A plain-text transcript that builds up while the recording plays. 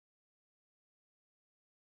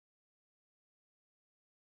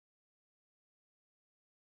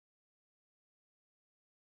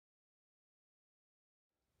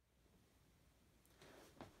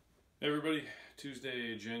Hey everybody,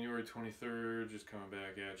 Tuesday, January 23rd, just coming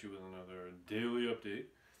back at you with another daily update.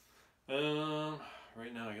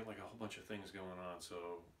 Right now I got like a whole bunch of things going on,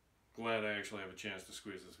 so glad I actually have a chance to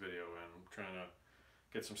squeeze this video in. I'm trying to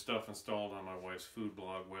get some stuff installed on my wife's food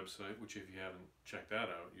blog website, which if you haven't checked that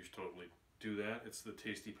out, you should totally do that. It's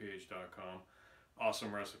thetastypage.com.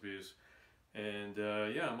 Awesome recipes. And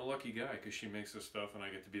yeah, I'm a lucky guy because she makes this stuff and I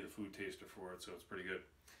get to be the food taster for it, so it's pretty good.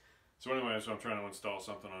 So anyway, I'm trying to install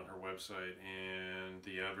something on her website, and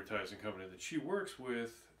the advertising company that she works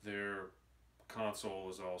with, their console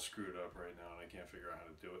is all screwed up right now, and I can't figure out how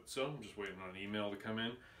to do it. So I'm just waiting on an email to come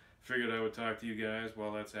in. Figured I would talk to you guys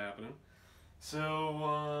while that's happening.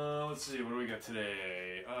 So let's see, what do we got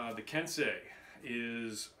today? The Kensei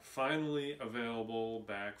is finally available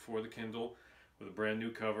back for the Kindle with a brand new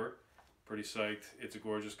cover. Pretty psyched. It's a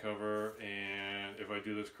gorgeous cover, and if I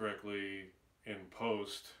do this correctly in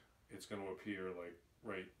post, it's going to appear like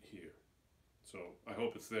right here. So I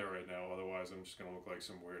hope it's there right now, otherwise I'm just going to look like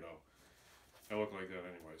some weirdo. I look like that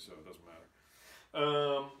anyway, so it doesn't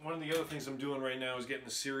matter. One of the other things I'm doing right now is getting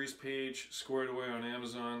the series page squared away on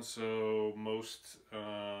Amazon. So most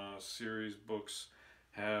series books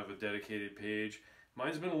have a dedicated page.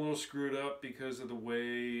 Mine's been a little screwed up because of the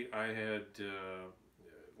way I had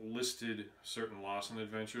listed certain Lawson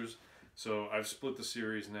adventures. So I've split the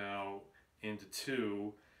series now into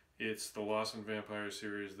two. It's the Lawson Vampire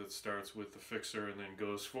series that starts with the Fixer and then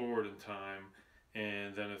goes forward in time,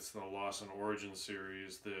 and then it's the Lawson Origin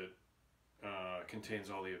series that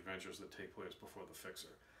contains all the adventures that take place before the Fixer.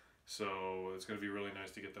 So it's going to be really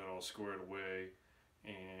nice to get that all squared away,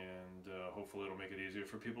 and hopefully it'll make it easier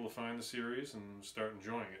for people to find the series and start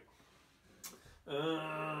enjoying it.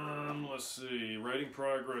 Let's see, writing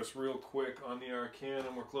progress real quick on the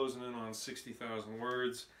Arcanum. We're closing in on 60,000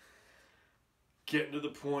 words. Getting to the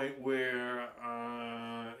point where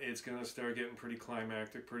it's going to start getting pretty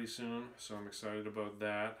climactic pretty soon, so I'm excited about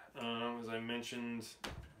that. As I mentioned,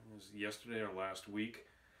 it was yesterday or last week,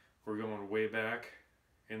 we're going way back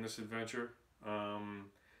in this adventure.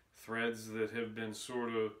 Threads that have been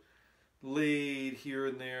sort of laid here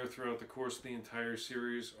and there throughout the course of the entire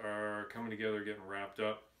series are coming together, getting wrapped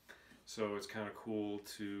up. So it's kind of cool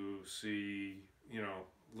to see, you know,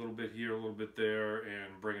 a little bit here, a little bit there,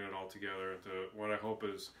 and bringing it all together into what I hope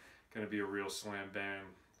is going to be a real slam bam,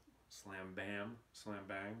 some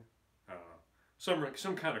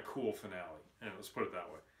kind of cool finale. And let's put it that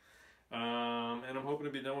way. And I'm hoping to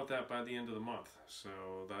be done with that by the end of the month. So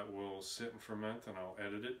that will sit and ferment, and I'll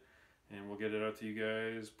edit it, and we'll get it out to you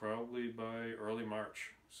guys probably by early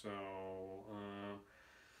March. So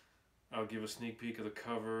I'll give a sneak peek of the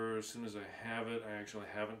cover as soon as I have it. I actually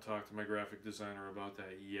haven't talked to my graphic designer about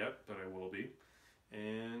that yet, but I will be.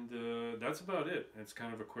 And that's about it. It's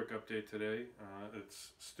kind of a quick update today. It's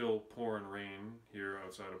still pouring rain here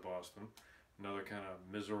outside of Boston. Another kind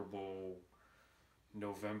of miserable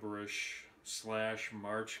November-ish /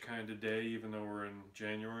 March kind of day, even though we're in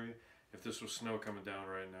January. If this was snow coming down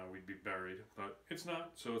right now, we'd be buried, but it's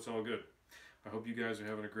not, so it's all good. I hope you guys are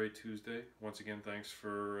having a great Tuesday. Once again, thanks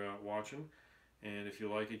for watching. And if you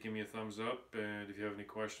like it, give me a thumbs up. And if you have any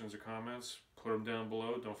questions or comments, put them down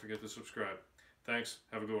below. Don't forget to subscribe. Thanks.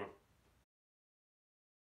 Have a good one.